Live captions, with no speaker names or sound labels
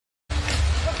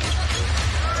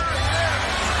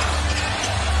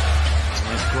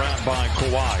by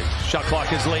Kawhi. Shot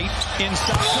clock is late.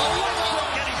 Inside to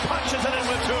Westbrook, and he punches it in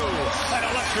with two. An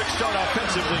electric start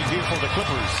offensively here for the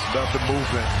Clippers. Love the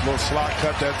movement. Little slot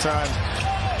cut that time.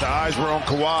 The eyes were on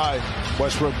Kawhi.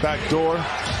 Westbrook backdoor.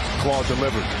 Claw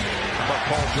delivered. But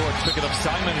Paul George picking up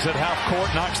Simons at half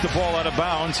court, knocks the ball out of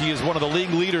bounds. He is one of the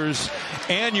league leaders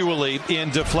annually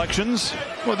in deflections.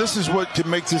 Well, this is what can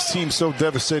make this team so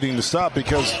devastating to stop,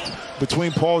 because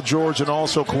between Paul George and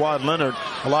also Kawhi Leonard,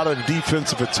 a lot of the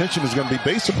defensive attention is going to be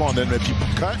based upon them. If you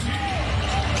cut.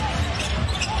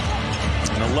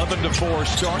 An 11-4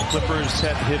 start. Clippers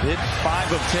have hit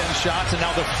 5 of 10 shots, and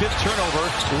now the 5th turnover.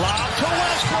 Lob to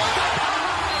Westbrook.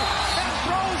 And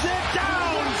throws it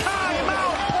down.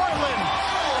 Timeout, Portland.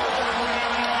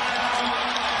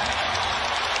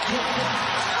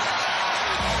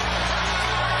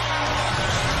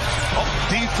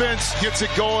 Defense gets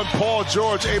it going. Paul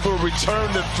George able to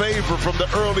return the favor from the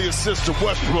early assist to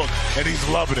Westbrook, and he's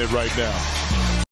loving it right now.